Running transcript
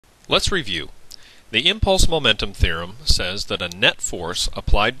Let's review. The impulse momentum theorem says that a net force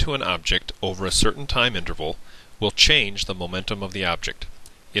applied to an object over a certain time interval will change the momentum of the object.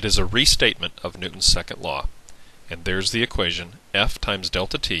 It is a restatement of Newton's second law. And there's the equation: F times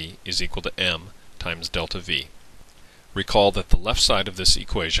delta t is equal to m times delta v. Recall that the left side of this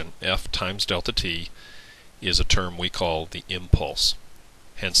equation, F times delta t, is a term we call the impulse.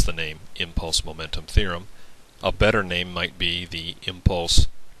 Hence the name impulse momentum theorem. A better name might be the impulse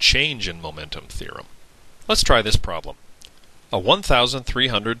change in momentum theorem. Let's try this problem. A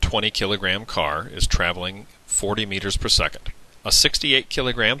 1,320 kilogram car is traveling 40 meters per second. A 68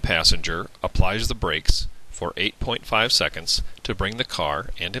 kilogram passenger applies the brakes for 8.5 seconds to bring the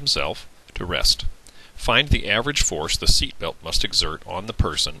car and himself to rest. Find the average force the seatbelt must exert on the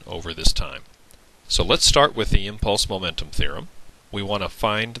person over this time. So let's start with the impulse momentum theorem. We want to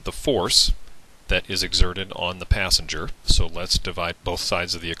find the force that is exerted on the passenger, so let's divide both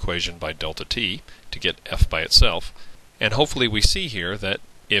sides of the equation by delta t to get F by itself. And hopefully we see here that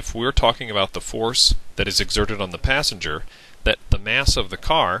if we're talking about the force that is exerted on the passenger, that the mass of the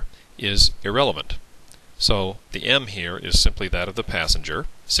car is irrelevant. So the m here is simply that of the passenger,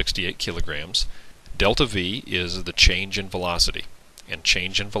 68 kilograms. Delta v is the change in velocity. And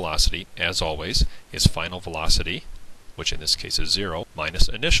change in velocity, as always, is final velocity, which in this case is 0, minus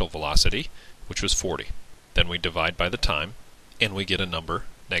initial velocity, which was 40. Then we divide by the time, and we get a number,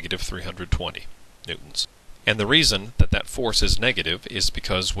 negative 320 newtons. And the reason that that force is negative is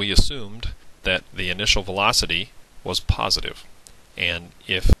because we assumed that the initial velocity was positive. And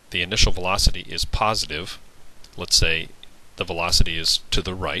if the initial velocity is positive, let's say the velocity is to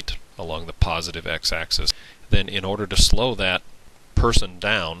the right along the positive x-axis, then in order to slow that person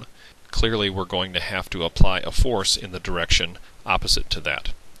down, clearly we're going to have to apply a force in the direction opposite to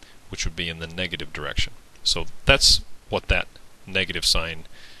that, which would be in the negative direction. So that's what that negative sign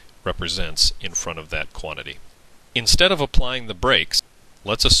represents in front of that quantity. Instead of applying the brakes,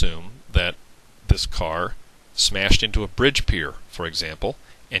 let's assume that this car smashed into a bridge pier, for example,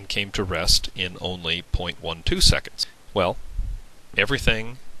 and came to rest in only 0.12 seconds. Well,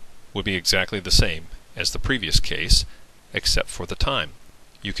 everything would be exactly the same as the previous case, except for the time.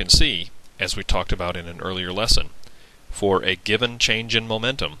 You can see, as we talked about in an earlier lesson, for a given change in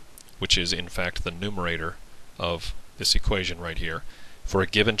momentum, which is in fact the numerator of this equation right here, for a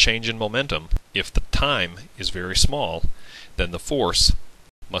given change in momentum, if the time is very small, then the force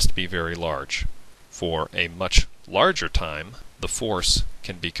must be very large. For a much larger time, the force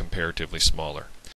can be comparatively smaller.